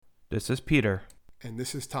This is Peter. And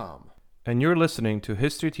this is Tom. And you're listening to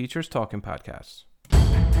History Teachers Talking Podcasts.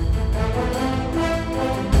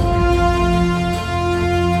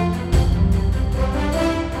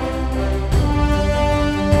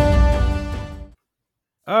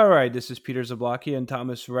 All right, this is Peter Zablocki and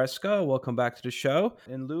Thomas Reska. Welcome back to the show.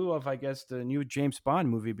 In lieu of, I guess, the new James Bond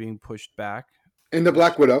movie being pushed back. In the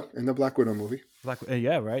Black Widow movie.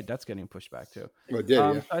 Yeah, right. That's getting pushed back too. Well, it did,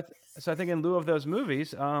 yeah. So I think in lieu of those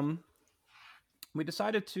movies, we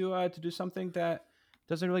decided to do something that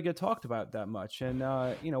doesn't really get talked about that much. And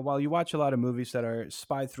while you watch a lot of movies that are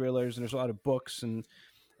spy thrillers, and there's a lot of books and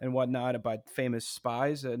whatnot about famous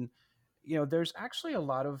spies, and there's actually a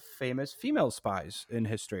lot of famous female spies in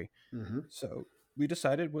history. Mm-hmm. So we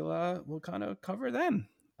decided we'll kind of cover them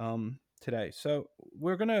today. So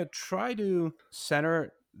we're gonna try to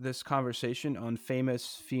center this conversation on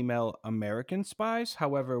famous female American spies.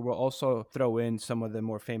 However, we'll also throw in some of the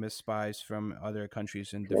more famous spies from other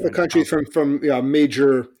countries in different countries from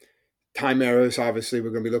major time eras. Obviously,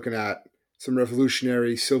 we're going to be looking at some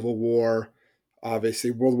Revolutionary, Civil War,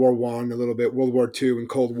 obviously World War I, a little bit World War II, and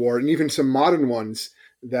Cold War, and even some modern ones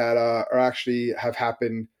that are actually have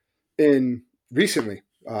happened in recently.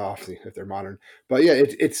 Obviously, if they're modern, but yeah,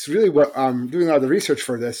 it's really what I'm doing a lot of the research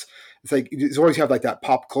for this. It's like you always have like that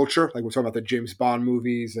pop culture, like we're talking about the James Bond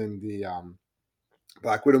movies and the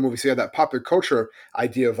Black Widow movies. So you have that popular culture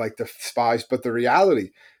idea of like the spies, but the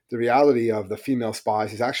reality of the female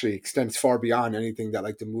spies is actually extends far beyond anything that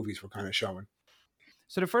like the movies were kind of showing.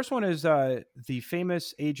 So the first one is the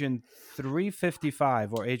famous Agent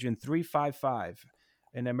 355 or Agent 355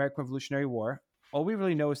 in the American Revolutionary War. All we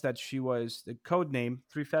really know is that she was the code name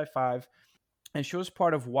 355, and she was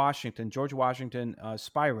part of George Washington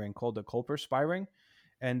spy ring called the Culper spy ring,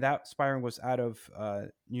 and that spy ring was out of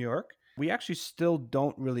New York. We actually still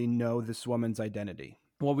don't really know this woman's identity.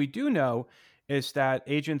 What we do know is that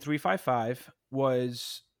Agent 355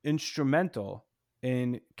 was instrumental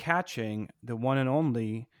in catching the one and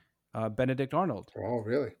only Benedict Arnold. Oh,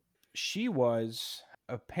 really? She was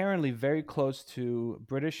apparently very close to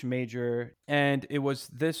British Major, and it was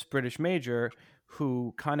this British Major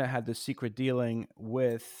who kind of had the secret dealing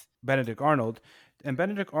with Benedict Arnold. And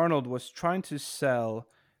Benedict Arnold was trying to sell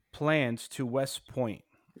plans to West Point.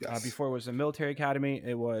 Yes. Before it was a military academy,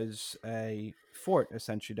 it was a fort,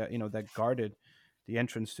 essentially, that guarded the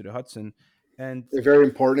entrance to the Hudson. And they're very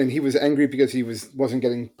important. And he was angry because he wasn't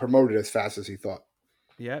getting promoted as fast as he thought.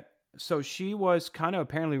 Yeah. So she was kind of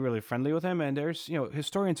apparently really friendly with him. And there's,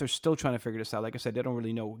 historians are still trying to figure this out. Like I said, they don't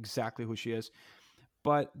really know exactly who she is.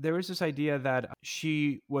 But there is this idea that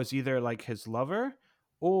she was either like his lover,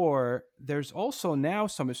 or there's also now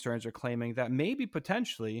some historians are claiming that maybe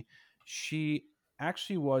potentially she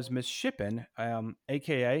actually was Miss Shippen,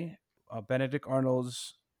 a.k.a. Benedict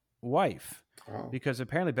Arnold's wife. Oh. Because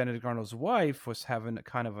apparently Benedict Arnold's wife was having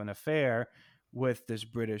kind of an affair with this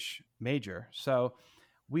British major. So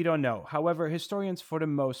we don't know. However, historians, for the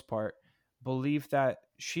most part, believe that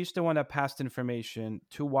she's the one that passed information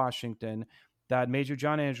to Washington that Major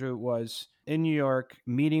John Andrew was in New York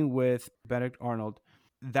meeting with Benedict Arnold.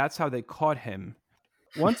 That's how they caught him.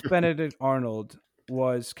 Once Benedict Arnold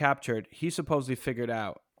was captured, he supposedly figured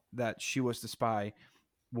out that she was the spy,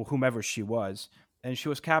 whomever she was. And she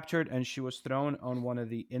was captured, and she was thrown on one of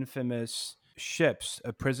the infamous ships,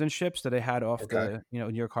 prison ships that they had off the New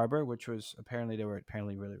York Harbor, which was apparently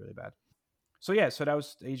really, really bad. So yeah, so that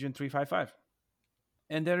was Agent 355.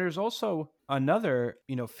 And then there's also another,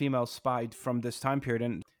 female spy from this time period,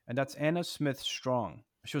 and that's Anna Smith Strong.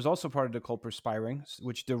 She was also part of the Culper spy ring,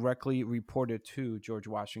 which directly reported to George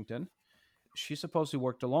Washington. She supposedly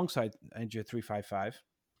worked alongside Agent 355.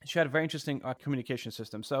 She had a very interesting communication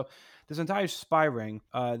system. So this entire spy ring,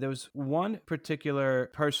 there was one particular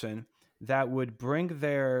person that would bring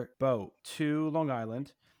their boat to Long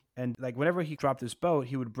Island. And like whenever he dropped his boat,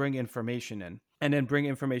 he would bring information in and then bring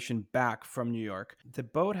information back from New York. The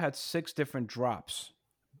boat had 6 different drops,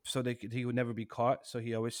 so he would never be caught. So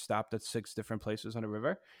he always stopped at 6 different places on the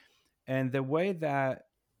river. And the way that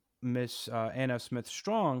Miss Anna Smith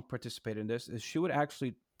Strong participated in this is she would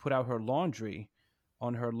actually put out her laundry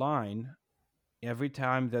on her line every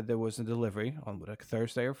time that there was a delivery on like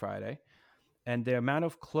Thursday or Friday. And the amount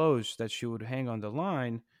of clothes that she would hang on the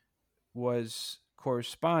line was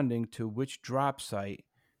corresponding to which drop site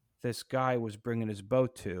this guy was bringing his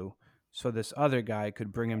boat to, so this other guy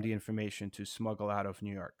could bring him the information to smuggle out of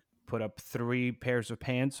New York. Put up 3 pairs of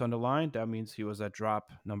pants on the line. That means he was at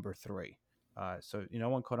drop number 3. So no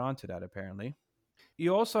one caught on to that, apparently.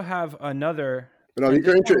 You also have another... But no, these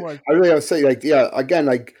are interesting. I really gotta say,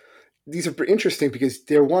 again, these are interesting because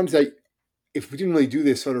they're ones that if we didn't really do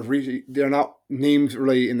this sort of, they're not names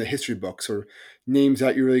really in the history books or names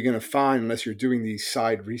that you're really going to find unless you're doing these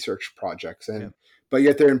side research projects. Yeah. But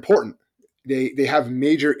yet they're important. They have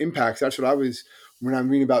major impacts. That's what I was when I'm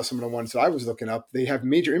reading about some of the ones that I was looking up. They have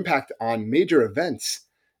major impact on major events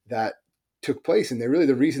that took place, and they're really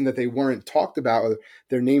the reason that they weren't talked about. Or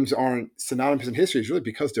their names aren't synonymous in history is really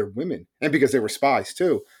because they're women and because they were spies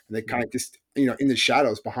too, and they Yeah. kind of just in the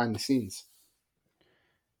shadows behind the scenes.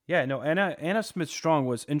 Yeah, no, Anna Smith Strong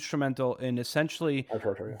was instrumental in essentially I've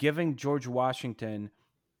heard her. Yeah. giving George Washington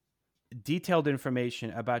detailed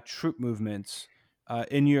information about troop movements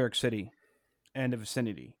in New York City and the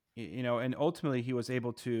vicinity. And ultimately he was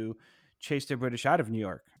able to chase the British out of New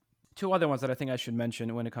York. Two other ones that I think I should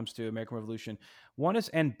mention when it comes to American Revolution. One is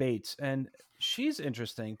Anne Bates, and she's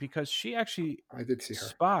interesting because she actually I did see her.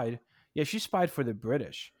 spied. Yeah, she spied for the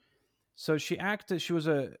British. So she acted. She was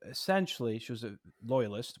a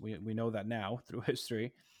loyalist. We know that now through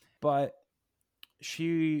history, but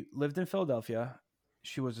she lived in Philadelphia.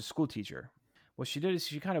 She was a school teacher. What she did is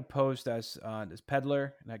she kind of posed as this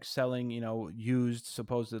peddler, like selling, used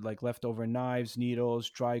supposed like leftover knives, needles,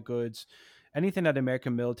 dry goods, anything that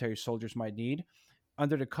American military soldiers might need.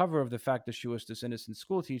 Under the cover of the fact that she was this innocent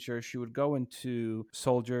school teacher, she would go into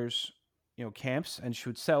soldiers, camps, and she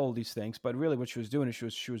would sell all these things. But really, what she was doing is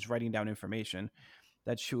she was writing down information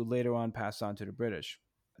that she would later on pass on to the British.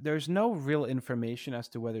 There's no real information as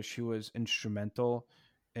to whether she was instrumental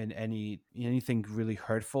in anything really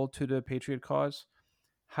hurtful to the Patriot cause.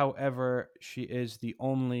 However, she is the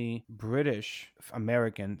only British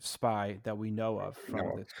American spy that we know of from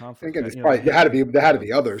No, this and conflict. again, there's The probably there had to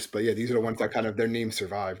be others, but yeah, these are the of ones that kind course. of their names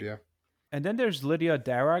survived. Yeah, And then there's Lydia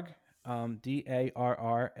Darragh,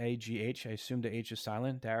 Darragh. I assume the H is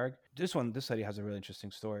silent. Darragh. This lady has a really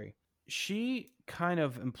interesting story. She kind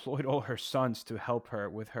of employed all her sons to help her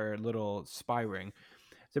with her little spy ring.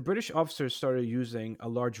 The British officers started using a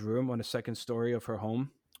large room on the second story of her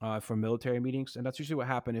home for military meetings, and that's usually what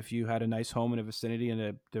happened if you had a nice home in a vicinity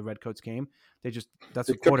and the redcoats came. That's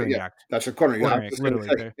they a took it. quartering Yeah, act. that's a corner. Yeah, I was Quartering act, just going to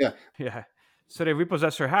literally. say. Yeah, Yeah. So they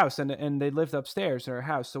repossessed her house, and they lived upstairs in her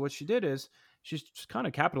house. So what she did is she just kind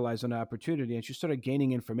of capitalized on the opportunity, and she started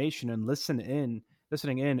gaining information and listening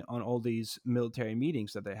in on all these military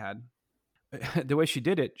meetings that they had. The way she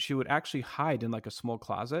did it, she would actually hide in like a small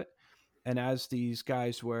closet, and as these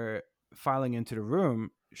guys were filing into the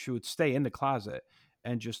room, she would stay in the closet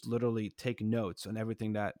and just literally take notes on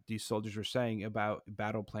everything that these soldiers were saying about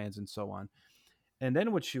battle plans and so on. And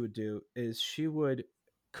then what she would do is she would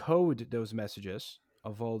code those messages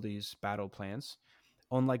of all these battle plans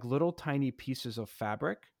on like little tiny pieces of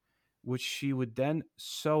fabric, which she would then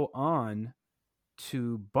sew on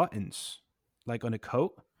to buttons, like on a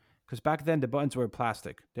coat. Because back then the buttons were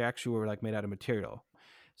plastic; they actually were like made out of material.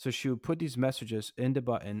 So she would put these messages in the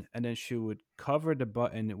button, and then she would cover the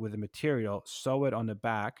button with a material, sew it on the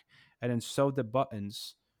back, and then sew the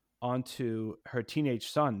buttons onto her teenage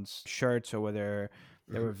sons' shirts or whether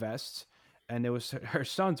they hmm were vests. And it was her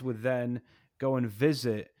sons would then go and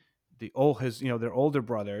visit their older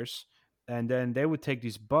brothers, and then they would take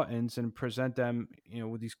these buttons and present them,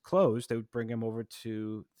 with these clothes. They would bring them over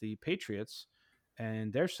to the Patriots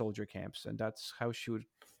and their soldier camps, and that's how she would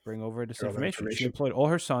bring over this got all that information. She information. employed all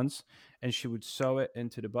her sons, and she would sew it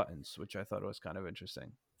into the buttons, which I thought was kind of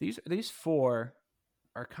interesting. These four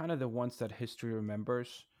are kind of the ones that history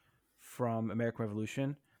remembers from American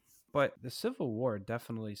Revolution. But the Civil War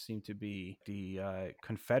definitely seemed to be the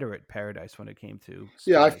Confederate paradise when it came to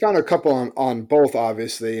Yeah, I spies. found a couple on both,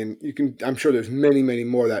 obviously, and you can. I'm sure there's many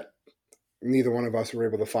more that neither one of us were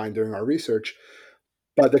able to find during our research.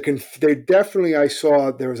 But they definitely, I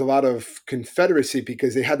saw there was a lot of Confederacy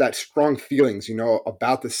because they had that strong feelings,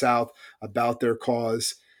 about the South, about their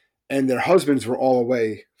cause, and their husbands were all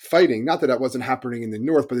away fighting. Not that that wasn't happening in the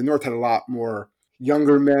North, but the North had a lot more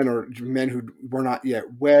younger men or men who were not yet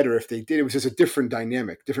wed, or if they did, it was just a different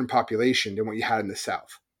dynamic, different population than what you had in the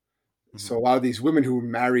South. Mhm. So a lot of these women who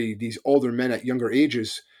marry these older men at younger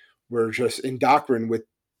ages were just indoctrined with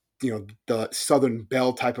the Southern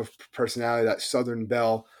Belle type of personality, that Southern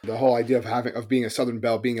Belle, the whole idea of being a Southern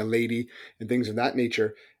Belle, being a lady, and things of that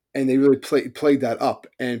nature. And they really played that up.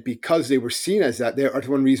 And because they were seen as that, that's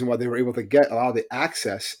one reason why they were able to get a lot of the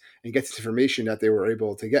access and get this information that they were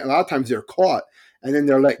able to get. And a lot of times they're caught and then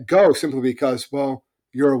they're let go simply because, well,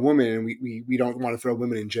 you're a woman and we don't want to throw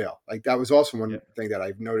women in jail. Like that was also one Yep. thing that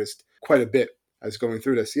I've noticed quite a bit as going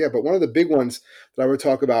through this. Yeah, but one of the big ones that I would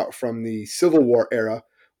talk about from the Civil War era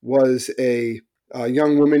was a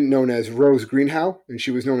young woman known as Rose Greenhow, and she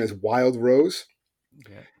was known as Wild Rose.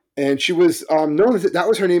 Yeah. And she was known as that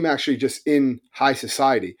was her name actually just in high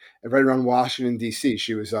society, right around Washington D.C.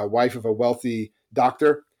 She was a wife of a wealthy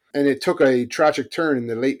doctor, and it took a tragic turn in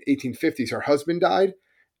the late 1850s. Her husband died,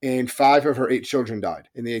 and five of her eight children died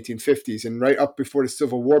in the 1850s. And right up before the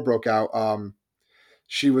Civil War broke out,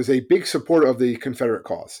 she was a big supporter of the Confederate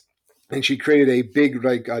cause. And she created a big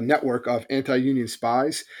network of anti-union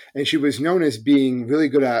spies. And she was known as being really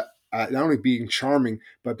good at not only being charming,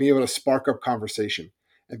 but being able to spark up conversation.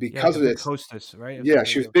 And Yeah, like because a of big this, hostess, right? It was yeah, like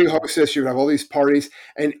she was a big yeah. hostess. She would have all these parties.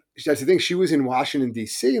 And that's the thing, she was in Washington,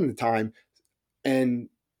 D.C. in the time. And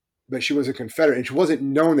but she was a Confederate, and she wasn't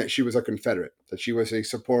known that she was a Confederate, that she was a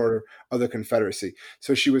supporter of the Confederacy.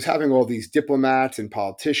 So she was having all these diplomats and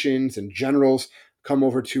politicians and generals come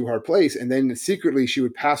over to her place, and then secretly she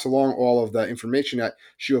would pass along all of the information that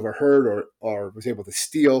she overheard or was able to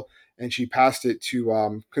steal, and she passed it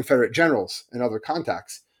to Confederate generals and other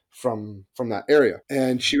contacts from that area.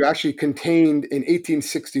 And she actually contained in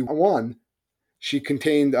 1861 she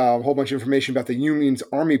contained a whole bunch of information about the Union's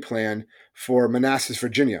army plan for Manassas,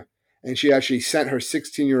 Virginia. And she actually sent her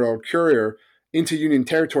 16-year-old courier into Union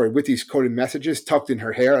territory with these coded messages tucked in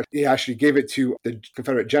her hair. He actually gave it to the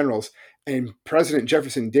Confederate generals. And President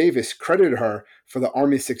Jefferson Davis credited her for the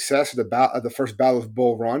Army's success of the first Battle of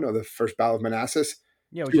Bull Run, or the first Battle of Manassas,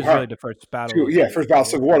 Yeah, which to is her. really the first battle of Yeah, the first battle of Civil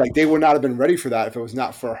Civil War. War. Like, they would not have been ready for that if it was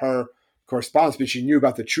not for her correspondence. But she knew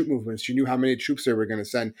about the troop movements. She knew how many troops they were going to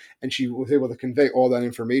send, and she was able to convey all that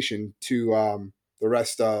information to the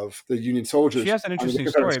rest of the Union She soldiers. has an I mean, the interesting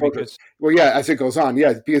Confederate story soldiers. because Well, yeah, as it goes on,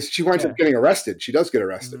 yeah, because she winds up yeah, getting arrested. She does get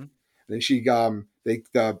arrested, hmm and then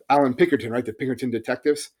the Alan Pinkerton, right, the Pinkerton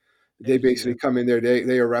detectives, they agency. basically Yeah, come in there.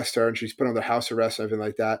 They arrest her, and she's put under house arrest and everything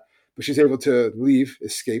like that. But she's able to leave,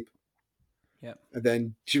 escape, yeah. and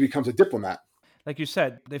then she becomes a diplomat. Like you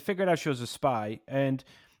said, they figured out she was a spy, and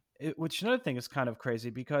which another thing is kind of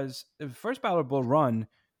crazy because the first Battle of Bull Run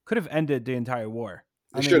could have ended the entire war.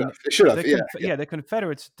 They I should mean, have. They should have. Yeah, yeah. yeah, the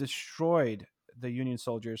Confederates destroyed the Union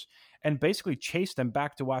soldiers and basically chased them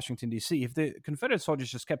back to Washington D.C. If the Confederate soldiers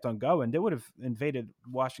just kept on going, they would have invaded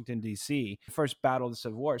Washington D.C. First battle of the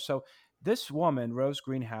Civil War. So this woman, Rose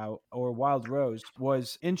Greenhow or Wild Rose,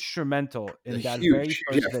 was instrumental A in that very huge,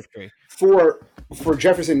 first yeah. victory. For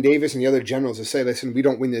Jefferson Davis and the other generals to say, "Listen, we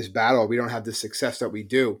don't win this battle. We don't have the success that we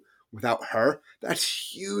do without her."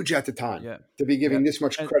 That's huge at the time Yeah, to be yeah, giving this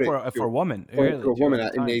much and credit for a woman, to really a too woman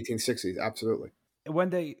at the in the time. 1860s. Absolutely, When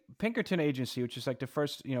the Pinkerton Agency, which is like the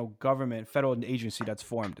first, government federal agency that's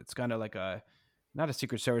formed, it's kind of like a not a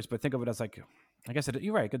secret service, but think of it as like, I guess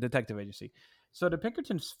you're right, a detective agency. So the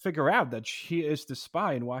Pinkertons figure out that she is the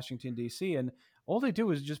spy in Washington D.C. and all they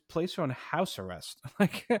do is just place her on house arrest.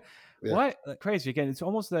 Like, yeah. what crazy? Again, it's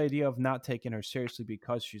almost the idea of not taking her seriously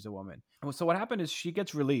because she's a woman. So what happened is she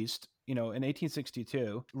gets released, in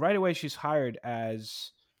 1862. Right away, she's hired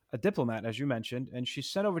as a diplomat, as you mentioned, and she's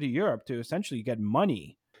sent over to Europe to essentially get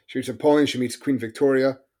money. She meets Napoleon. She meets Queen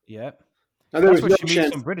Victoria. Yep. Now there That's was where no she meets chance.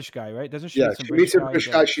 some British guy, right? Doesn't she Yeah, meet some she British meets a guy? British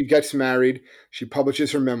guy. She gets married. She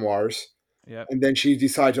publishes her memoirs. Yep. And then she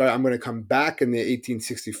decides, all right, I'm going to come back in the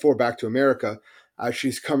 1864, back to America. As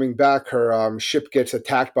she's coming back, her ship gets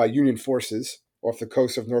attacked by Union forces off the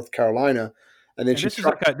coast of North Carolina, and then And she this is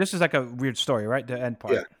tries, like a weird story, right? The end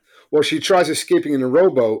yeah, part. well, she tries escaping in a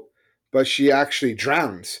rowboat, but she actually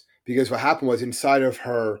drowns because what happened was inside of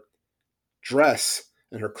her dress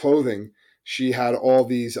and her clothing, she had all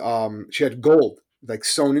these, she had gold like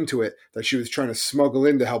sewn into it that she was trying to smuggle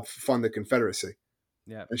in to help fund the Confederacy.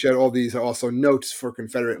 Yeah. And she had all these also notes for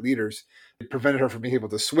Confederate leaders. It prevented her from being able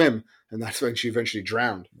to swim, and that's when she eventually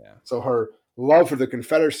drowned. Yeah. So her love for the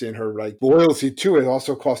Confederacy and her loyalty to it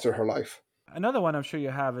also cost her her life. Another one I'm sure you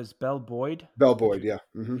have is Belle Boyd. Bell If Boyd, you, yeah,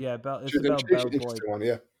 yeah, she's an Isabel Belle Boyd. interesting one,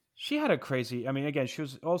 yeah, She had a crazy. I mean, again, she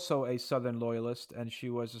was also a Southern loyalist, and she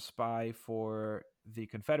was a spy for the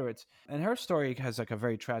Confederates. And her story has like a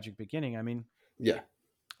very tragic beginning. I mean, yeah.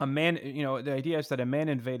 a man. The idea is that a man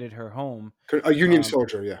invaded her home. A Union Um,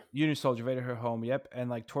 soldier, yeah. Union soldier invaded her home. Yep, and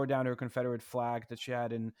like tore down her Confederate flag that she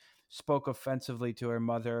had, and spoke offensively to her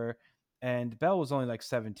mother. And Belle was only like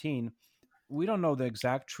 17. We don't know the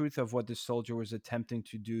exact truth of what this soldier was attempting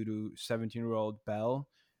to do to 17-year-old Belle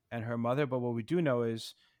and her mother, but what we do know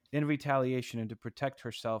is in retaliation and to protect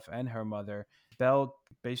herself and her mother, Belle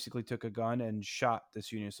basically took a gun and shot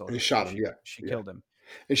this Union And soldier, and shot him, she yeah. killed him.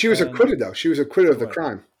 And she was And acquitted though. She was acquitted she of the was.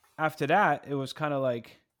 crime. After that, it was kind of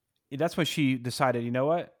like that's when she decided, you know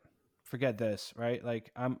what? Forget this, right?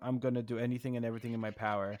 Like I'm going to do anything and everything in my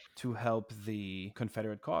power to help the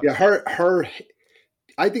Confederate Yeah, cause. her.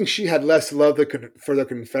 I think she had less love for the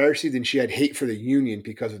Confederacy than she had hate for the Union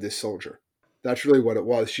because of this soldier. That's really what it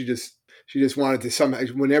was. She just She just wanted to somehow,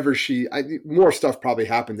 whenever more stuff probably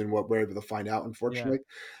happened than what we're able to find out, Yeah. unfortunately.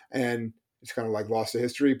 And it's kind of like lost to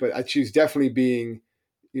history, but she's definitely being,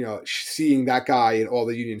 seeing that guy and all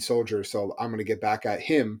the Union soldiers. So I'm going to get back at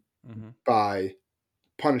him Hmm. by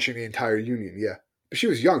punishing the entire Union. Yeah. But she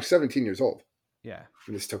was young, 17 years old Yeah.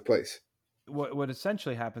 when this took place. What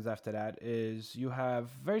essentially happens after that is you have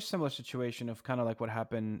very similar situation of kind of like what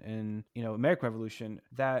happened in American Revolution,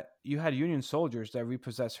 that you had Union soldiers that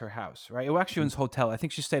repossessed her house, right? It actually was a hotel. I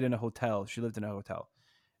think she stayed in a hotel. She lived in a hotel,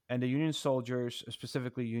 and the Union soldiers,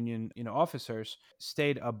 specifically Union officers,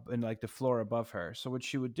 stayed up in like the floor above her. So what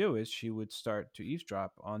she would do is she would start to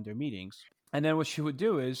eavesdrop on their meetings, and then what she would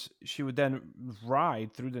do is she would then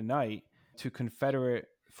ride through the night to Confederate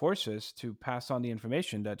forces to pass on the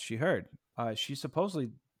information that she heard. She supposedly,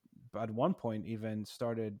 at one point, even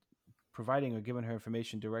started providing or giving her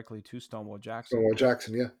information directly to Stonewall Jackson. Stonewall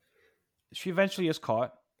Jackson, yeah. She eventually is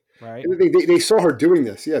caught, right? And they saw her doing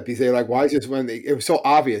this, yeah, because they're like, why Yeah, is this when it was so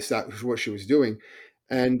obvious that was what she was doing.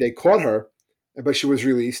 And they caught her, but she was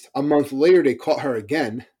released. A month later, they caught her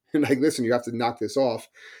again. And like, listen, you have to knock this off.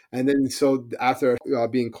 And then, so after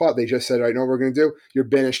being caught, they just said, all right, know what we're going to do? You're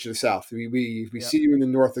banished to the South. We yeah. see you in the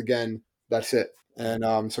North again. That's it. And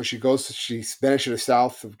so she's banished to the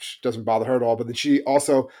South, which doesn't bother her at all. But then she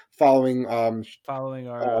also, following Following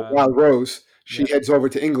our, Wild Rose, she yep, heads over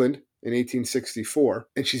to England in 1864,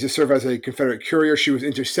 and she's to serve as a Confederate courier. She was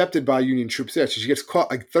intercepted by Union troops there, so she gets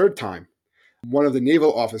caught a third time. One of the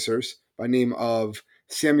naval officers, by name of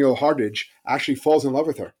Samuel Hardidge, actually falls in love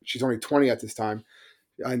with her. She's only 20 at this time,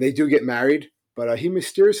 and they do get married, but he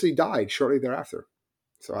mysteriously died shortly thereafter.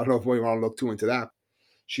 So I don't know if we want to look too into that.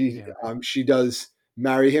 yeah. She does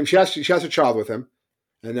marry him. She has a child with him,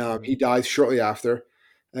 and Hmm. he dies shortly after.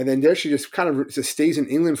 And then there she just kind of just stays in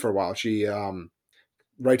England for a while. She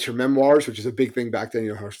writes her memoirs, which is a big thing back then.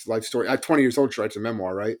 Her life story. At 20 years old, she writes a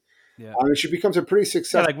memoir, right? Yeah. And she becomes a pretty Yeah,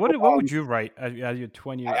 successful. like what would you write at your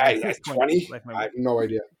 20 At 20 20, like I my have no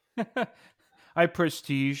idea. I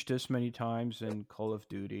prestiged this many times in Call of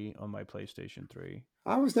Duty on my PlayStation 3.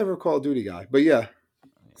 I was never a Call of Duty guy, but yeah, Yeah.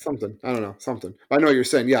 something. I don't know, something. I know what you're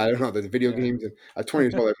saying. Yeah, I don't know the video Yeah. games. And at 20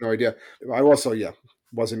 years old, I have no idea. I also, yeah,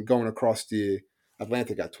 wasn't going across the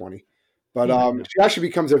Atlantic at 20. But Yeah, no. she actually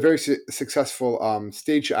becomes a very successful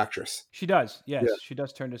stage actress. She does. Yeah, Yes, she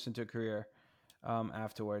does turn this into a career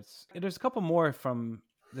afterwards. There's a couple more from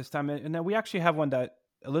this time, and then we actually have one that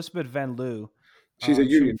Elizabeth Van Loo. she's a I'm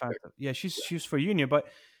sure you Union found. chick. Yeah, she's for Union, but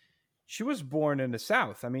she was born in the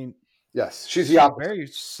South. I mean, Yes, she's the she's a opposite. very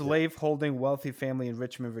Yeah, slave-holding, wealthy family in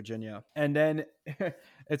Richmond, Virginia. And then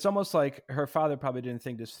it's almost like her father probably didn't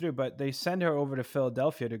think this through, but they send her over to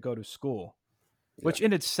Philadelphia to go to school, yeah. which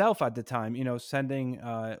in itself at the time, sending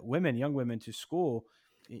young women to school,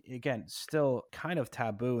 again, still kind of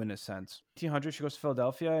taboo in a sense. 1800, she goes to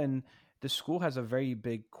Philadelphia, and the school has a very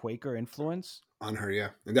big Quaker influence. On her, yeah,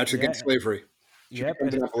 and that's against Yeah, slavery. She yep,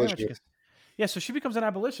 becomes and an it's very much abolitionist. yeah. So she becomes an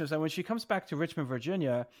abolitionist, and when she comes back to Richmond,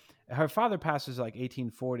 Virginia, her father passes like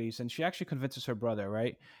 1840s, and she actually convinces her brother,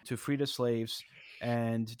 right, to free the slaves,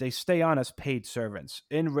 and they stay on as paid servants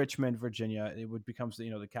in Richmond, Virginia. It would becomes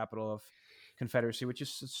the capital of Confederacy, which is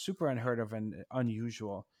super unheard of and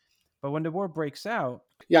unusual. But when the war breaks out,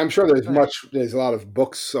 Yeah, I'm sure go ahead. there's a lot of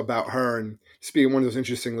books about her, and speaking one of those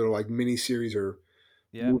interesting little like mini series or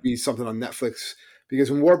Yeah, movies, something on Netflix. Because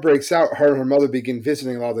when war breaks out, her and her mother begin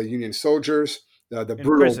visiting a lot of the Union soldiers, the in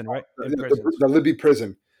brutal, prison, right? In the prisons. Libby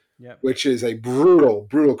prison, Yep. which is a brutal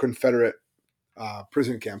Confederate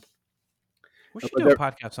prison camp. We should But do a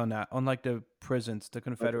podcast on that, on like the prisons, the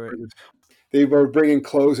Confederate. they were bringing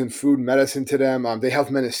clothes and food, medicine to them. They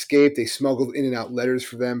helped men escape. They smuggled in and out letters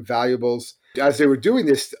for them, valuables. As they were doing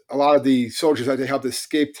this, a lot of the soldiers that they helped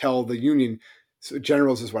escape tell the Union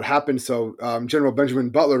generals is what happened. So General Benjamin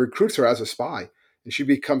Butler recruits her as a spy, and she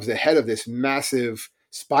becomes the head of this massive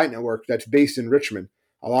spy network that's based in Richmond.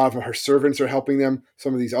 A lot of her servants are helping them.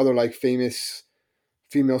 Some of these other like famous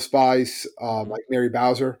female spies, Hmm. like Mary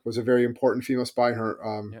Bowser was a very important female spy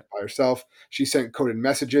Yeah. by herself. She sent coded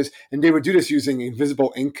messages, and they would do this using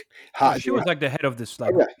invisible ink. No, she was like the head of this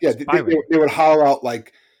like Yeah, spy ring. they would hollow out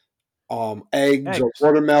like eggs or Eggs.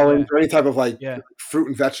 watermelons Yeah. or any type of like Yeah. fruit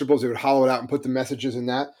and vegetables. They would hollow it out and put the messages in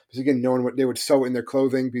that. Because again, no one would, they would sew it in their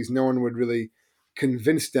clothing because no one would really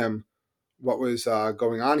convince them what was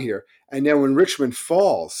going on here. And then when Richmond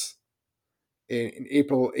falls in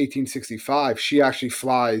April 1865, she actually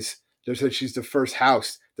flies. They said she's the first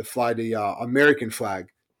house to fly the American flag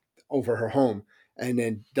over her home. And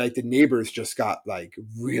then like the neighbors just got like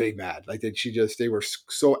really mad. Like they were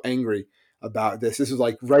so angry about this. This was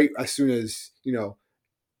like right as soon as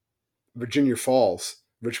Virginia falls.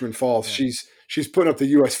 Richmond Falls. Yeah. She's putting up the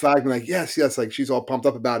U.S. flag and like, yes, yes, like she's all pumped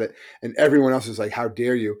up about it, and everyone else is like, how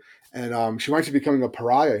dare you? And she winds up becoming a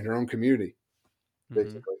pariah in her own community, Hmm.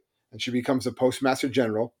 basically. And she becomes a postmaster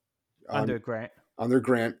general on Under Grant. their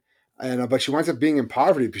grant, and but she winds up being in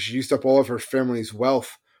poverty because she used up all of her family's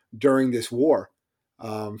wealth during this war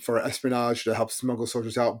for espionage to help smuggle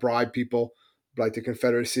soldiers out, bribe people like the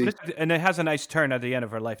Confederacy. And it has a nice turn at the end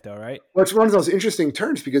of her life, though, right? Well, it's one of those interesting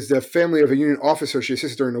turns because the family of a Union officer she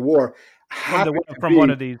assisted during the war happened to From one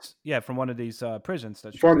be of these, yeah, from one of these prisons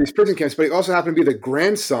that she from was these at. prison camps, but he also happened to be the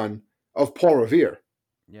grandson of Paul Revere,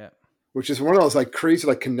 Yeah. which is one of those like crazy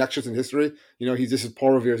like connections in history. You know, this is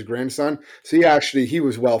Paul Revere's grandson. So he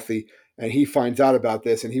was wealthy, and he finds out about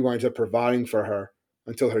this, and he winds up providing for her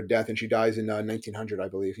until her death, and she dies in 1900, I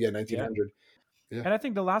believe. Yeah, Yeah. 1900. Yeah. And I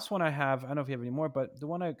think the last one I have, I don't know if you have any more, but the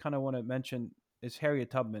one I kind of want to mention is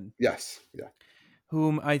Harriet Tubman, Yes. Yeah.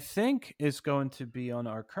 whom I think is going to be on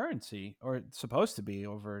our currency, or supposed to be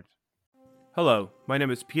over. Hello, my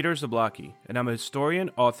name is Peter Zablocki, and I'm a historian,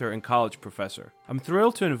 author, and college professor. I'm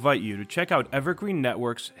thrilled to invite you to check out Evergreen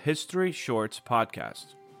Network's History Shorts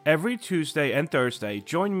podcast. Every Tuesday and Thursday,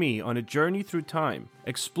 join me on a journey through time,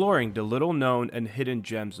 exploring the little known and hidden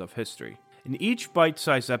gems of history. In each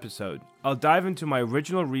bite-sized episode, I'll dive into my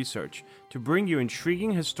original research to bring you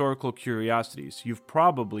intriguing historical curiosities you've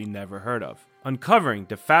probably never heard of, uncovering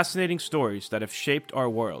the fascinating stories that have shaped our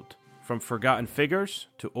world, from forgotten figures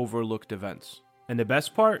to overlooked events. And the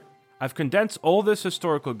best part? I've condensed all this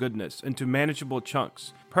historical goodness into manageable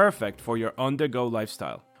chunks, perfect for your on-the-go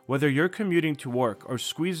lifestyle. Whether you're commuting to work or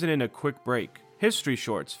squeezing in a quick break, History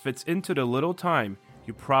Shorts fits into the little time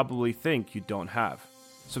you probably think you don't have.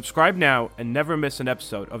 Subscribe now and never miss an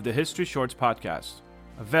episode of the History Shorts podcast,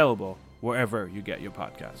 available wherever you get your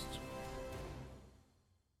podcasts.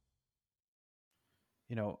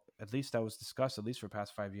 You know, at least that was discussed, at least for the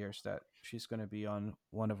past 5 years, that she's going to be on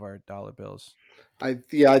one of our dollar bills. I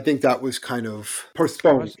think that was kind of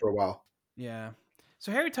postponed for a while. Yeah.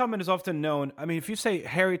 So Harry Tubman is often known. I mean, if you say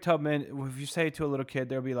Harry Tubman, if you say it to a little kid,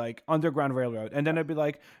 they'll be like Underground Railroad, and then it'd be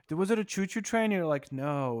like, was it a choo-choo train? And you're like,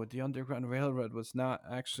 no, the Underground Railroad was not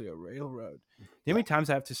actually a railroad. You know how many times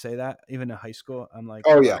I have to say that, even in high school? I'm like,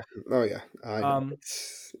 Oh wow. yeah, oh yeah. I know. Um, It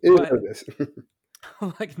is but what it is.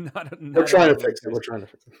 like not We're not trying to everyone fix it. cares. We're trying to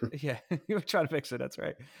fix it. Yeah, you were trying to fix it. That's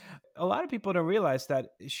right. A lot of people don't realize that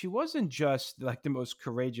she wasn't just like the most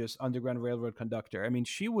courageous Underground Railroad conductor. I mean,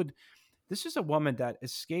 this is a woman that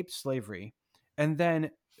escaped slavery and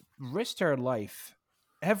then risked her life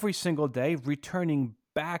every single day, returning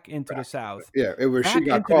back into the South, Yeah, it was. She back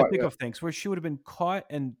got into the caught. thick Yeah. of things, where she would have been caught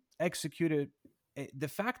and executed. The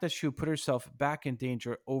fact that she would put herself back in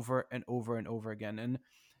danger over and over and over again, and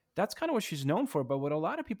that's kind of what she's known for. But what a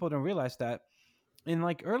lot of people don't realize that in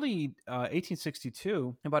like early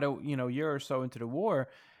 1862, about a year or so into the war,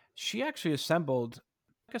 she actually assembled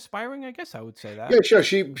like aspiring, I guess I would say Yeah, that. sure.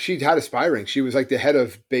 She had aspiring. She was like the head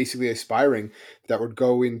of basically aspiring that would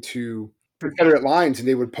go into Confederate lines and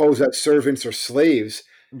they would pose as servants or slaves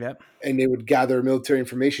Yep. and they would gather military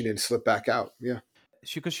information and slip back out. Yeah.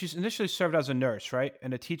 Because she's initially served as a nurse, right,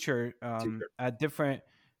 and a teacher Teacher. at different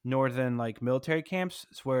northern like military camps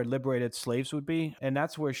where liberated slaves would be, and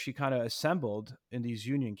that's where she kind of assembled in these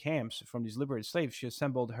Union camps from these liberated slaves. She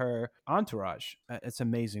assembled her entourage. It's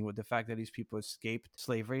amazing with the fact that these people escaped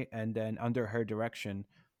slavery and then under her direction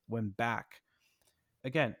went back.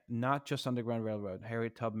 Again, not just Underground Railroad.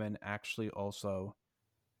 Harriet Tubman actually also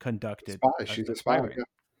conducted Spy. She's a spy. aspiring.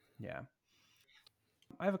 Yeah. Yeah.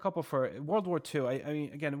 I have a couple for World War II. I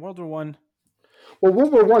mean, again, World War One. Well,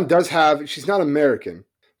 World War One does have. She's not American,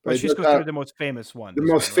 but But it she's does have considered the most famous one the as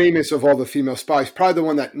most well, right? famous of all the female spies. Probably the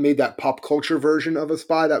one that made that pop culture version of a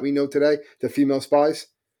spy that we know today. The female spies.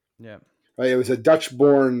 Yeah. Right? It was a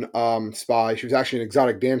Dutch-born spy. She was actually an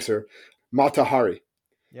exotic dancer, Mata Hari.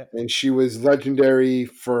 Yep. And she was legendary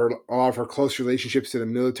for a lot of her close relationships to the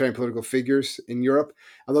military and political figures in Europe.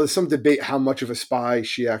 Although there's some debate how much of a spy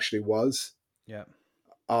she actually was. Yep.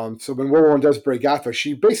 So when World War One does break out, though,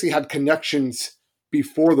 she basically had connections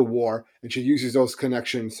before the war, and she uses those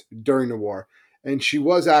connections during the war. And she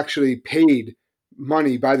was actually paid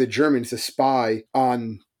money by the Germans to spy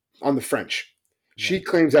on the French. She Yep.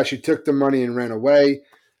 claims that she took the money and ran away,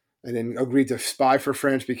 and then agreed to spy for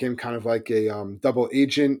France, became kind of like a double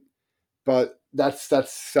agent. But that's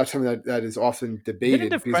something that is often Didn't debated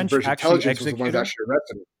the because the French British actually intelligence was the ones execute that her? actually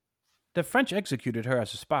arrested her. The French executed her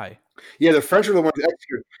as a spy. Yeah, the French were the ones that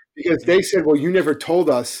executed because Yeah. they said, "Well, you never told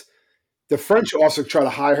us." The French also tried to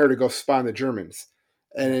hire her to go spy on the Germans,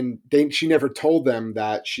 Yeah. and she never told them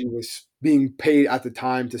that she was being paid at the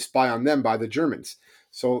time to spy on them by the Germans.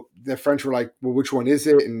 So the French were like, well, which one is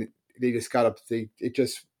it? And they just got up. It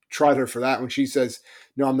just tried her for that. When she says,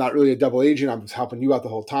 no, I'm not really a double agent. I'm just helping you out the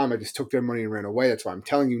whole time. I just took their money and ran away. That's why I'm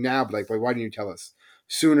telling you now. But like, why didn't you tell us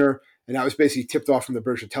sooner? And that was basically tipped off from the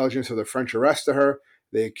British intelligence. So the French arrested her.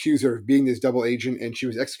 They accused her of being this double agent, and she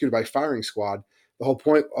was executed by firing squad. The whole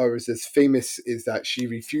point of this famous is that she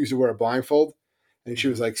refused to wear a blindfold, and she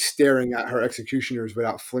was Hmm. like staring at her executioners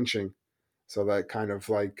without flinching. So that kind of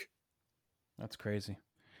like That's crazy.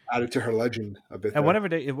 added to her legend a bit And there. whenever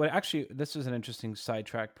they, it would actually, this is an interesting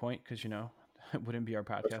sidetrack point because it wouldn't be our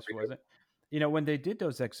That's podcast if it pretty good. wasn't. When they did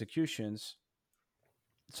those executions,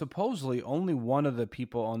 supposedly only one of the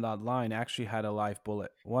people on that line actually had a live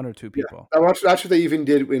bullet. One or two Yeah, people. that's what they even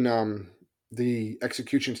did in the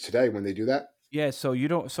executions today when they do that. Yeah, so you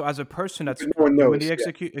don't. So as a person that's Because no one doing knows. the Yeah,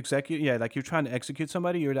 execute, yeah, like you're trying to execute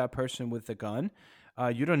somebody, you're that person with the gun.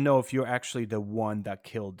 You don't know if you're actually the one that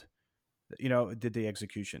killed. Did the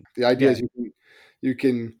execution. the idea Yeah, is you can you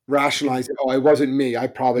can. rationalize it. Oh, it wasn't me. I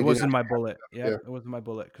It probably didn't. wasn't my bullet. Yeah. Yep, it wasn't my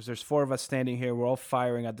bullet because there's four of us standing here. We're all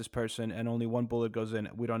firing at this person, and only one bullet goes in.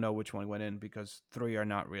 We don't know which one went in because three are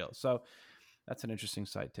not real. So that's an interesting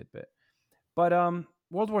side tidbit. But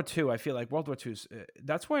World War II, I feel like World War II is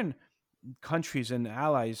that's when countries and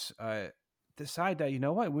allies decide that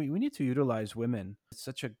what we need to utilize women. It's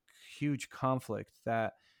such a huge conflict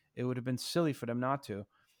that it would have been silly for them not to.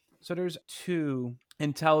 So there's two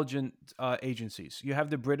intelligence agencies. You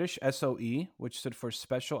have the British SOE, which stood for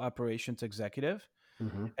Special Operations Executive,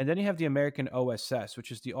 hmm and then you have the American OSS,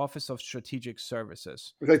 which is the Office of Strategic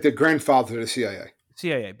Services. It's like the grandfather of the CIA.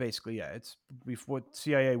 CIA, basically, yeah. It's before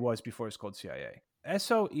CIA was before it's called CIA.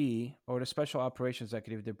 SOE, or the Special Operations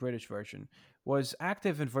Executive, the British version, was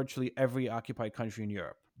active in virtually every occupied country in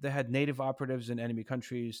Europe. They had native operatives in enemy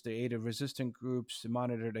countries. They aided resistant groups,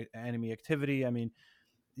 monitored enemy activity. I mean,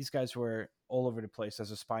 these guys were all over the place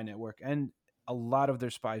as a spy network, and a lot of their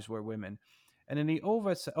spies were women. And then the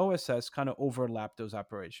OSS kind of overlapped those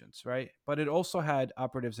operations, right? But it also had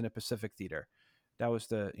operatives in the Pacific theater. That was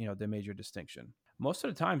the major distinction. Most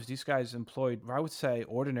of the times, these guys employed, I would say,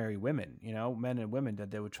 ordinary women, men and women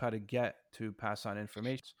that they would try to get to pass on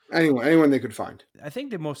information. Anyone they could find. I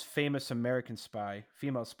think the most famous American spy,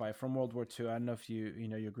 female spy from World War II, I don't know if you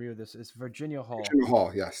agree with this, is Virginia Hall. Virginia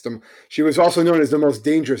Hall, yes. She was also known as the most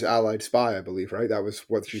dangerous Allied spy, I believe. Right? That was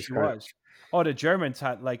what she's She kind of. was. Oh, the Germans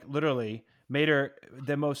had like literally made her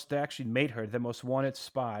the most. They actually made her the most wanted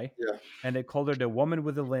spy, Yeah, and they called her the woman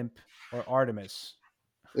with a limp or Artemis.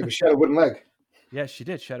 yeah, but she had a wooden leg. Yeah, she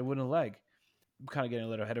did. She had a wooden leg. I'm kind of getting a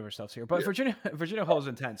little ahead of ourselves here, but Yeah, Virginia Hall is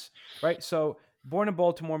intense, right? So born in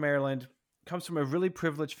Baltimore, Maryland, comes from a really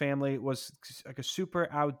privileged family. Was like a super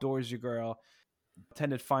outdoorsy girl.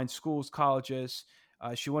 Attended fine schools, colleges.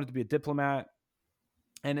 She wanted to be a diplomat.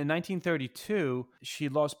 And in 1932, she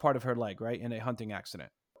lost part of her leg, right, in a hunting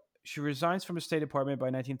accident. She resigns from the State Department by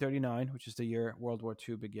 1939, which is the year World War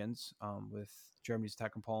II begins with Germany's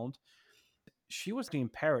attack on Poland. She was in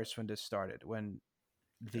Paris when this started, when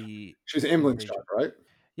the she's an ambulance invasion. driver, right?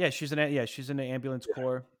 She's in the ambulance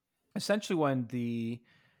corps. Essentially, when the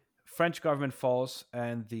French government falls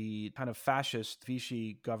and the kind of fascist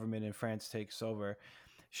Vichy government in France takes over,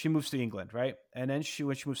 she moves to England, right? And then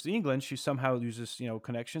when she moves to England, she somehow uses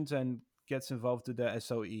connections and gets involved with the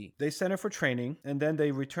SOE. They send her for training, and then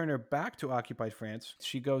they return her back to occupied France.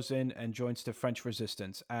 She goes in and joins the French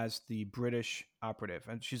resistance as the British operative,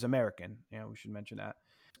 and she's American. We should mention that.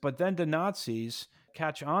 But then the Nazis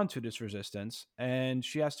catch on to this resistance, and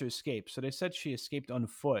she has to escape. So they said she escaped on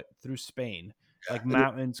foot through Spain, like In,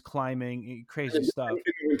 mountains, climbing, in, crazy in stuff.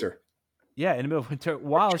 the winter, Yeah, in the middle of winter,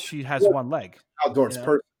 while she has one leg. You outdoors know,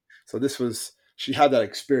 person. So this was she had that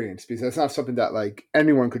experience because that's not something that like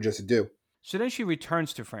anyone could just do. So then she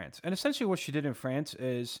returns to France. And essentially what she did in France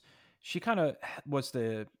is she kind of was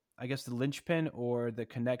I guess, the linchpin or the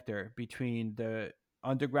connector between the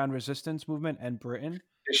underground resistance movement and Britain.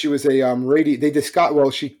 She was a They discuss.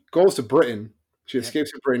 Well, she goes to Britain. She Yep.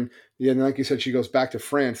 escapes to Britain. Yeah, and like you said, she goes back to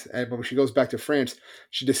France. And but when she goes back to France,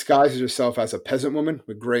 she disguises herself as a peasant woman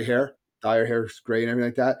with gray hair, dye her hair gray and everything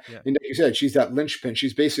like that. Yep. And like you said, she's that linchpin.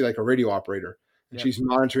 She's basically like a radio operator, and Yep. she's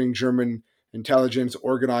monitoring German intelligence,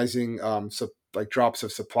 organizing like drops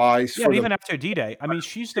of supplies Yeah, for and them. even after D-Day, I mean,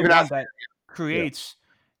 she's the Even one after, that yeah, creates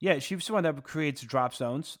yeah, she's the one that creates drop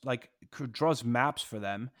zones, like draws maps for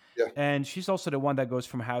them. yeah, And she's also the one that goes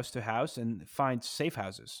from house to house and finds safe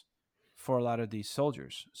houses for a lot of these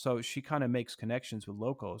soldiers. So she kind of makes connections with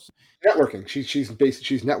locals. networking. She's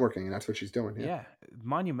networking, and that's what she's doing. Yeah, Yeah,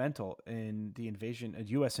 monumental in the invasion, a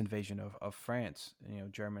U.S. invasion of France.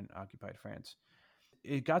 German occupied France.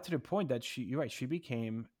 It got to the point that you're right, she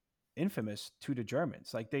became infamous to the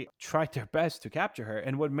Germans. Like they tried their best to capture her.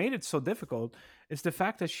 And what made it so difficult is the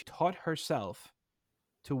fact that she taught herself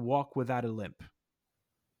to walk without a limp.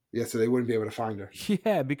 Yeah, so they wouldn't be able to find her.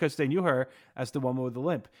 Yeah, because they knew her as the woman with the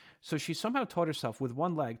limp. So she somehow taught herself with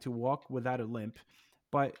one leg to walk without a limp.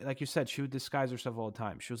 But like you said, she would disguise herself all the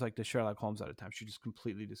time. She was like the Sherlock Holmes at the time. She just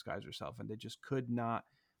completely disguised herself, and they just could not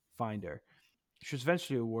find her. She was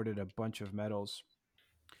eventually awarded a bunch of medals.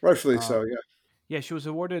 Rightfully Uh, so, yeah. yeah, she was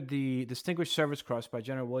awarded the Distinguished Service Cross by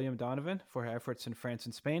General William Donovan for her efforts in France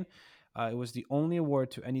and Spain. It was the only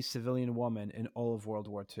award to any civilian woman in all of World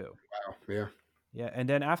War II. Wow, yeah. Yeah, and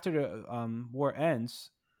then after the war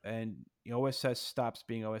ends and the OSS stops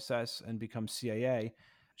being OSS and becomes CIA,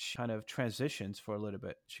 she kind of transitions for a little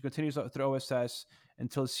bit. She continues through OSS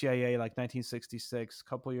until CIA, like 1966,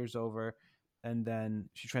 couple years over, and then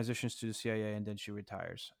she transitions to the CIA and then she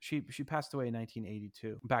retires. She passed away in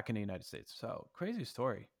 1982 back in the United States. So crazy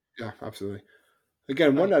story. Yeah, absolutely. Again,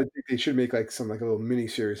 All one right, I think they should make like some like a little mini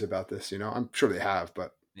series about this. I'm sure they have,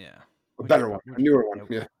 but yeah, a we're just better one, pro- we're a just, newer one.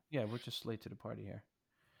 yeah, Yeah, yeah, we're just late to the party here.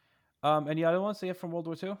 Any other ones they have from World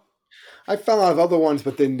War II? I found out of other ones,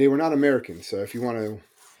 but then they were not American. So if you want to,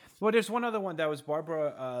 Well, there's one other one that was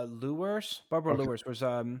Barbara Lewis. Barbara okay, Lewis was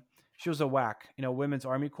she was a WAC, Women's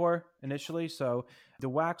Army Corps initially. So the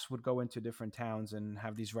WACs would go into different towns and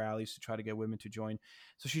have these rallies to try to get women to join.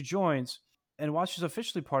 So she joins, and while she's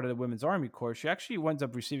officially part of the Women's Army Corps, she actually winds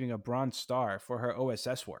up receiving a Bronze Star for her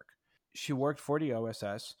OSS work. She worked for the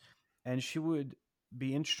OSS, and she would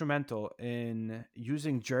be instrumental in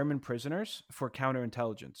using German prisoners for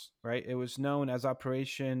counterintelligence. Right? It was known as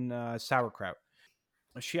Operation Sauerkraut.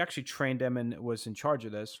 She actually trained them and was in charge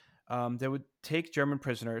of this. They would take German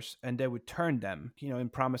prisoners and they would turn them, in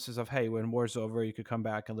promises of, hey, when war's over, you could come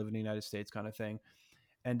back and live in the United States, kind of thing.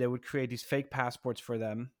 And they would create these fake passports for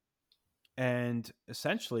them and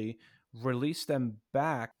essentially release them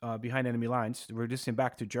back behind enemy lines, release them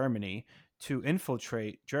back to Germany to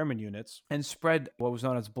infiltrate German units and spread what was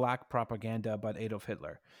known as black propaganda about Adolf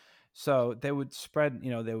Hitler. So they would spread,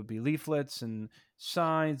 there would be leaflets and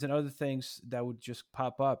signs and other things that would just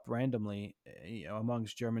pop up randomly,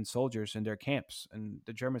 amongst German soldiers in their camps. And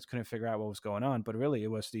the Germans couldn't figure out what was going on, but really it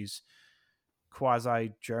was these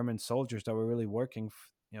quasi German soldiers that were really working,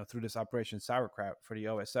 through this Operation Sauerkraut for the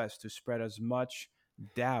OSS to spread as much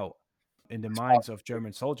doubt in the it's minds of possible.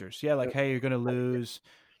 German soldiers. Yeah, like, hey, you're gonna lose.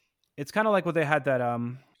 It's kind of like what they had that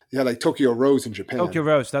Yeah, like Tokyo Rose in Tokyo Japan.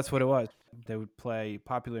 Rose, that's what it was. They would play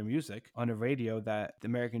popular music on a radio that the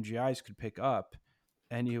American GIs could pick up,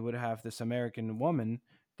 and you would have this American woman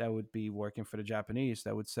that would be working for the Japanese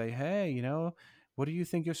that would say, "Hey, what do you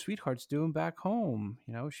think your sweetheart's doing back home?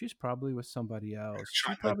 She's probably with somebody else. She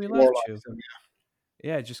Trying to probably left demoralize you." them.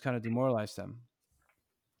 Yeah, it just kind of demoralized them.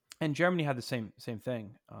 And Germany had the same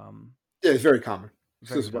thing. Yeah, it's very common. This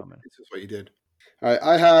Very is what common. this is what you did. All right,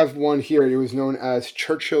 I have one here. It was known as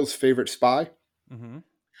Churchill's favorite spy, Hmm.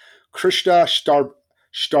 Krista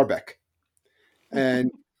Starbeck.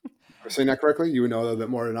 And if I'm saying that correctly, you would know a little bit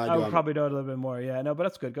more than I I do. would probably know a little bit more. Yeah, no, but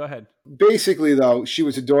that's good. Go ahead. Basically, though, she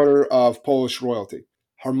was a daughter of Polish royalty.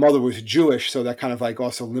 Her mother was Jewish, so that kind of like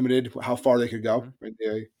also limited how far they could go, Hmm. right?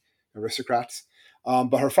 The aristocrats.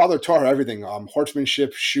 But her father taught her everything: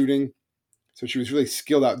 horsemanship, shooting. So she was really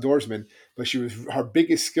skilled outdoorsman. But her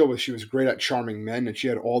biggest skill was she was great at charming men, and she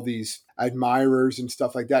had all these admirers and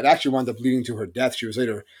stuff like that. It actually wound up leading to her death. She was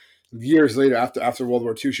years later, after World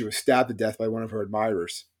War II, she was stabbed to death by one of her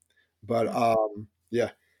admirers. But Hmm.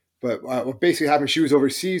 yeah, but what basically happened, she was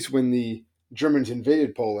overseas when the Germans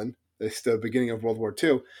invaded Poland. It's the beginning of World War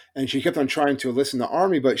II, and she kept on trying to enlist in the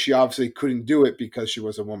army, but she obviously couldn't do it because she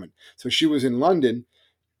was a woman. So she was in London.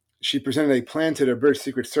 She presented a plan to the British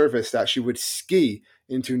Secret Service that she would ski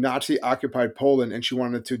into Nazi-occupied Poland, and she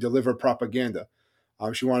wanted to deliver propaganda.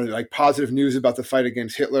 She wanted like positive news about the fight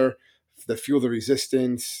against Hitler, the fuel the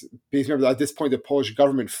resistance. Because remember, at this point, the Polish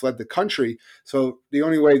government fled the country, so the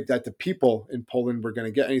only way that the people in Poland were going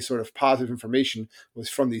to get any sort of positive information was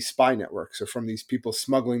from these spy networks or from these people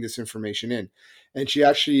smuggling this information in. And she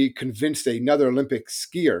actually convinced another Olympic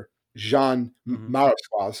skier, Jean Hmm.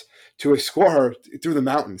 Maroskwas, to escort her through the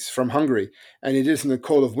mountains from Hungary, and it is in the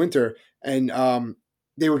cold of winter. And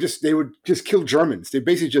they would just kill Germans. They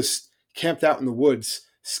basically just camped out in the woods,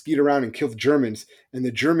 skied around and killed Germans. And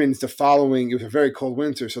the Germans, it was a very cold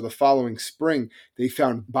winter, so the following spring, they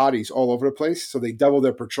found bodies all over the place. So they doubled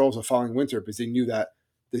their patrols the following winter because they knew that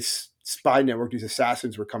this spy network, these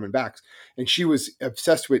assassins were coming back. And she was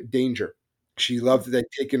obsessed with danger. She loved that they'd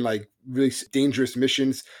taken like really dangerous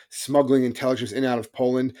missions, smuggling intelligence in and out of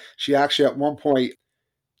Poland. She actually, at one point,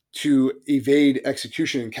 to evade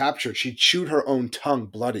execution and capture, she chewed her own tongue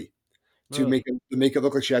bloody. Really? to make it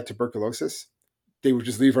look like she had tuberculosis. They would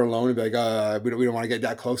just leave her alone and be like, we don't want to get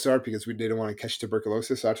that close to her because they don't want to catch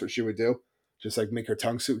tuberculosis. So that's what she would do. Just like make her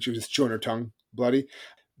tongue suit. She was just chewing her tongue bloody.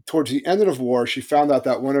 Towards the end of the war, she found out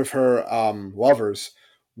that one of her lovers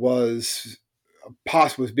was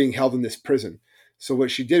was being held in this prison. So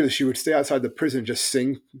what she did was she would stay outside the prison and just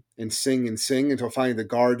sing and sing and sing until finally the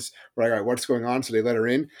guards were like, all right, what's going on? So they let her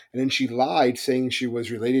in. And then she lied, saying she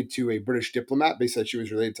was related to a British diplomat. They said she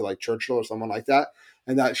was related to like Churchill or someone like that.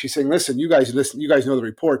 And that she's saying, listen, you guys know the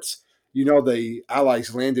reports. You know the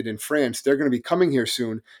Allies landed in France. They're going to be coming here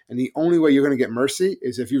soon. And the only way you're going to get mercy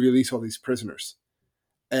is if you release all these prisoners.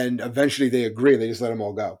 And eventually they agree. They just let them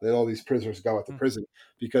all go. They let all these prisoners go at the Hmm. prison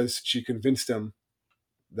because she convinced them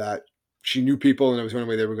that she knew people and it was the only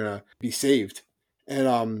way they were going to be saved.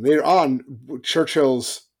 And later on,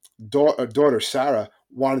 Churchill's daughter, Sarah,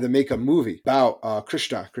 wanted to make a movie about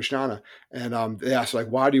Krishnana. And they asked her,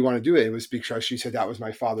 like, why do you want to do it? It was because she said that was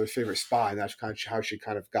my father's favorite spy. And that's kind of how she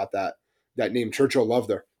kind of got that name. Churchill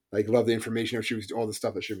loved her, like, loved the information she was, all the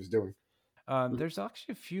stuff that she was doing. There's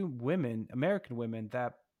actually a few women, American women,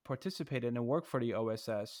 that participated and worked for the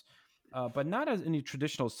OSS, but not as in the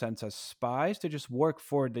traditional sense as spies. They just work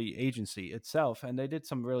for the agency itself, and they did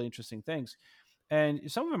some really interesting things.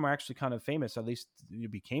 And some of them are actually kind of famous. At least you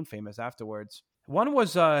became famous afterwards. One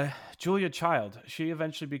was Julia Child. She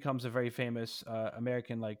eventually becomes a very famous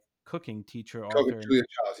American like cooking teacher, Coco author, and Julia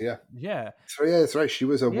Childs, yeah. yeah, So yeah, that's right. She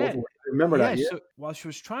was a World yeah, War. I remember yeah. that. Yeah, So while she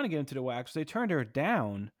was trying to get into the wax, they turned her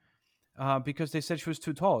down because they said she was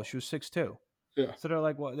too tall. She was 6'2". yeah. So they're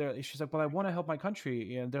like, well, she's like, well, I want to help my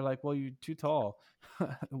country, and they're like, well, you're too tall.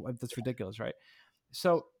 That's ridiculous, right?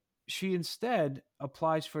 So she instead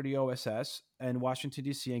applies for the OSS in Washington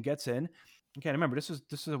D.C. and gets in. Okay, remember this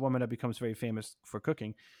is a woman that becomes very famous for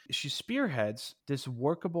cooking. She spearheads this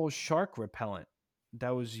workable shark repellent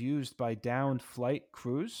that was used by downed flight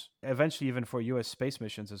crews, eventually even for U.S. space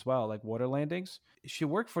missions as well, like water landings. She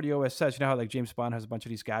worked for the OSS. You know how like James Bond has a bunch of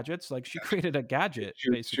these gadgets? Like she created a gadget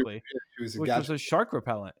basically, She was a which was gadget. a shark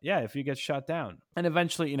repellent. Yeah, if you get shot down. And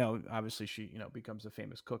eventually, obviously she, becomes a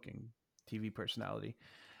famous cooking TV personality.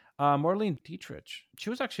 Marlene Dietrich.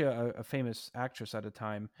 She was actually a famous actress at the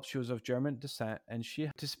time. She was of German descent, and she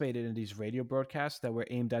participated in these radio broadcasts that were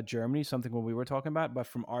aimed at Germany, something what we were talking about, but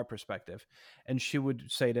from our perspective. And she would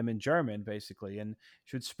say them in German, basically, and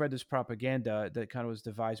she would spread this propaganda that kind of was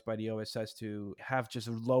devised by the OSS to have just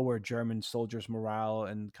lower German soldiers' morale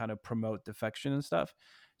and kind of promote defection and stuff.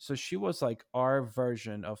 So she was like our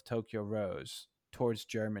version of Tokyo Rose towards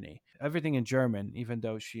Germany. Everything in German, even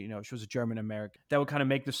though she was a German American. That would kind of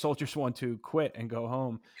make the soldiers want to quit and go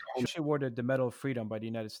home. She was awarded the Medal of Freedom by the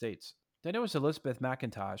United States. Then there was Elizabeth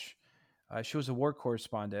McIntosh. She was a war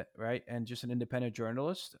correspondent, right, and just an independent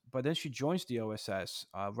journalist. But then she joins the OSS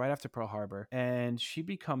right after Pearl Harbor, and she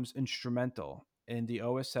becomes instrumental in the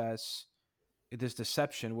OSS. This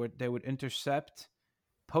deception where they would intercept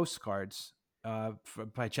postcards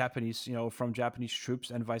by Japanese, from Japanese troops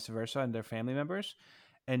and vice versa and their family members.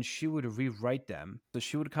 And she would rewrite them. So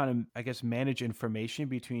she would kind of, I guess, manage information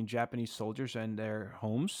between Japanese soldiers and their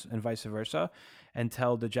homes and vice versa, and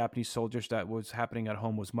tell the Japanese soldiers that what was happening at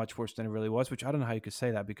home was much worse than it really was, which I don't know how you could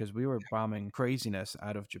say that because we were bombing craziness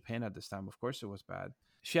out of Japan at this time. Of course it was bad.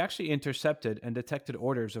 She actually intercepted and detected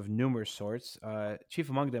orders of numerous sorts. Chief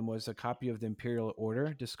among them was a copy of the Imperial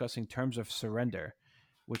Order discussing terms of surrender,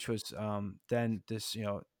 which was then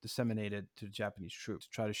disseminated to Japanese troops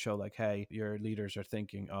to try to show like, hey, your leaders are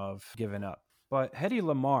thinking of giving up. But Hedy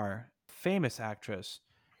Lamarr, famous actress,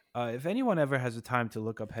 if anyone ever has the time to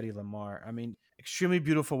look up Hedy Lamarr, I mean, extremely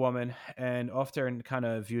beautiful woman, and often kind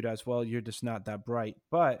of viewed as, well, you're just not that bright.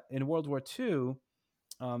 But in World War II,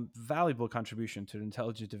 valuable contribution to the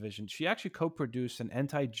intelligence division. She actually co-produced an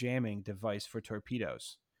anti-jamming device for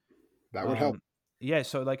torpedoes. That would help. um yeah,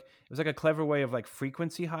 so like it was like a clever way of like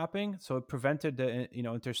frequency hopping, so it prevented the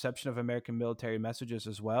interception of American military messages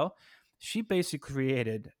as well. She basically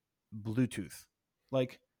created Bluetooth,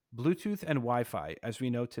 like Bluetooth and Wi-Fi as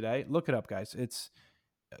we know today. Look it up, guys. It's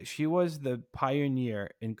She was the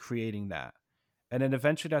pioneer in creating that. And then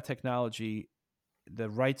eventually that technology, the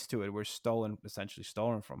rights to it were essentially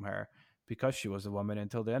stolen from her, because she was a woman.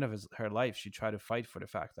 Until the end of her life, she tried to fight for the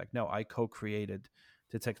fact, like, no, I co-created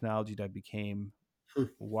the technology that became Hmm.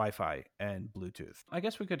 Wi-Fi and Bluetooth. I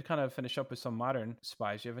guess we could kind of finish up with some modern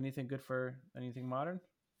spies. You have anything good for anything modern?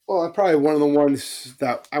 Well, probably one of the ones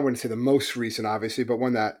that I wouldn't say the most recent, obviously, but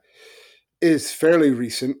one that is fairly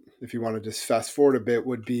recent, if you want to just fast forward a bit,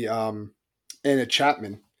 would be Anna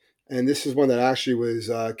Chapman. And this is one that actually was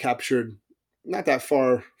captured not that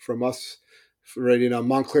far from us, right in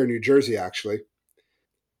Montclair, New Jersey, actually.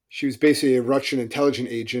 She was basically a Russian intelligence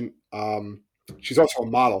agent. She's also a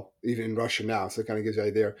model, even in Russia now, so it kind of gives you an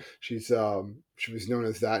idea. She was known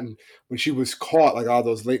as that, and when she was caught, like all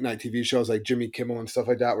those late night TV shows, like Jimmy Kimmel and stuff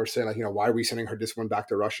like that, were saying like, why are we sending her this one back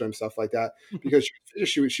to Russia and stuff like that? Because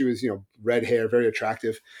she was red hair, very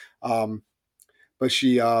attractive, but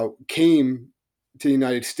she came to the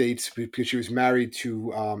United States because she was married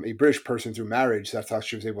to a British person through marriage. That's how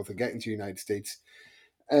she was able to get into the United States,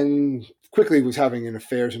 and quickly was having an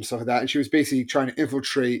affairs and stuff like that. And she was basically trying to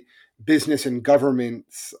infiltrate business and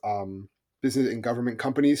governments, business and government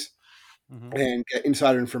companies, and get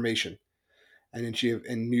insider information. And then she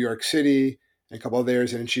in New York City and a couple of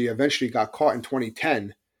others, and she eventually got caught in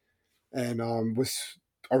 2010 and was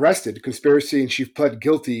arrested, conspiracy, and she pled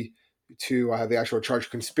guilty to the actual charge,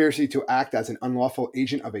 conspiracy to act as an unlawful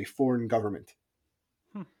agent of a foreign government.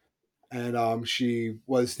 And she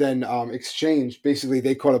was then exchanged. Basically,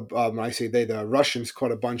 they caught when I say they, the Russians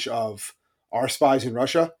caught a bunch of our spies in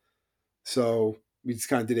Russia. So we just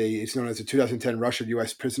kind of did it's known as a 2010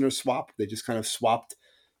 Russia-U.S. prisoner swap. They just kind of swapped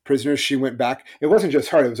prisoners. She went back. It wasn't just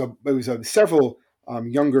her. It was several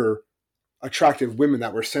younger, attractive women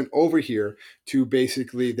that were sent over here to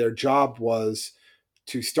basically their job was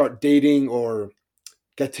to start dating or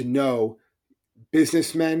get to know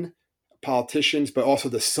businessmen, politicians, but also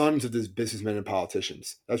the sons of these businessmen and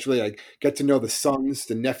politicians. That's really like get to know the sons,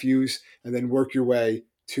 the nephews, and then work your way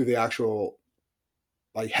to the actual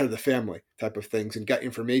like head of the family type of things and get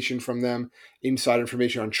information from them, inside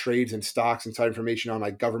information on trades and stocks, inside information on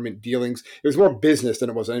like government dealings. It was more business than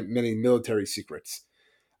it was many military secrets.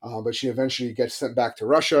 But she eventually gets sent back to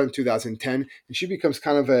Russia in 2010, and she becomes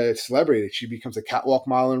kind of a celebrity. She becomes a catwalk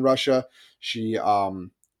model in Russia. She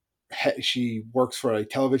works for a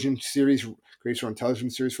television series, creates her own television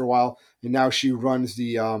series for a while, and now she runs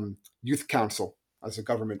the youth council as a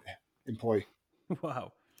government employee.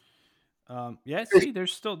 Wow. Yeah. See,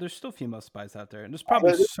 there's still female spies out there, and there's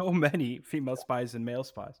probably so many female spies and male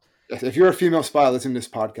spies. If you're a female spy listening to this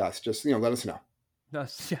podcast, just let us know. No,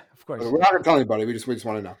 yeah, of course. We're not going to tell anybody. We just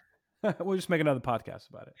want to know. We'll just make another podcast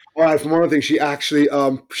about it. All right. For one other thing, she actually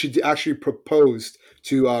proposed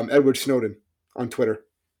to Edward Snowden on Twitter.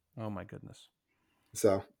 Oh my goodness!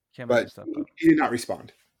 So, can't make this stuff up. He did not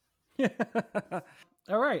respond.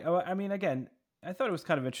 All right. I mean, again, I thought it was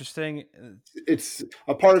kind of interesting. It's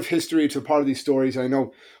a part of history. It's a part of these stories. I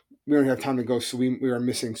know we don't have time to go, so we are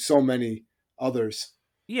missing so many others.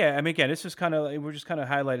 Yeah, I mean, again, this is kind of we're just kind of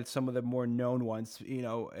highlighted some of the more known ones,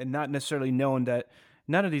 and not necessarily known that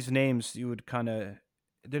none of these names you would kind of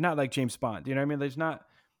they're not like James Bond. You know what I mean?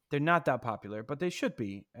 They're not that popular, but they should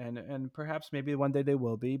be, and perhaps maybe one day they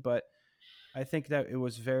will be. But I think that it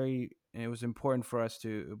was important for us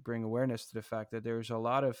to bring awareness to the fact that there's a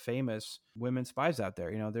lot of famous women spies out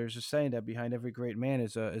there. There's a saying that behind every great man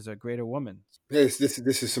is a greater woman. Yes, this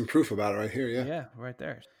is some proof about it right here. Yeah, right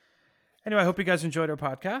there. Anyway, I hope you guys enjoyed our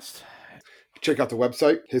podcast. Check out the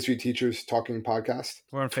website, History Teachers Talking Podcast.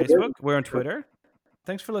 We're on Facebook. We're on Twitter.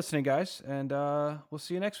 Thanks for listening, guys, and we'll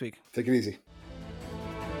see you next week. Take it easy.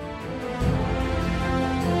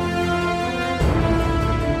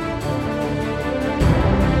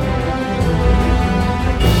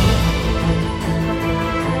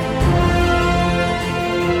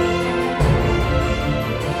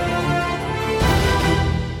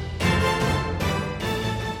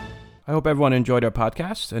 I hope everyone enjoyed our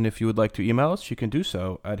podcast, and if you would like to email us, you can do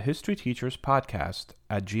so at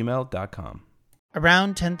historyteacherspodcast@gmail.com.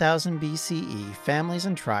 Around 10,000 BCE, families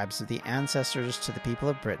and tribes of the ancestors to the people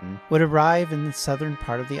of Britain would arrive in the southern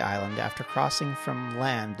part of the island after crossing from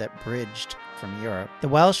land that bridged from Europe. The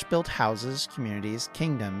Welsh built houses, communities,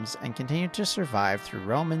 kingdoms, and continued to survive through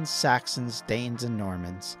Romans, Saxons, Danes, and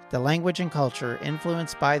Normans. The language and culture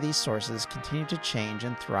influenced by these sources continued to change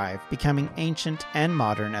and thrive, becoming ancient and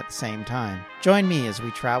modern at the same time. Join me as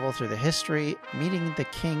we travel through the history, meeting the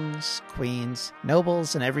kings, queens,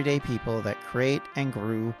 nobles, and everyday people that create and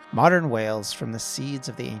grew modern Wales from the seeds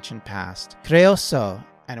of the ancient past. Croeso,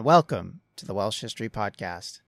 and welcome to the Welsh History Podcast.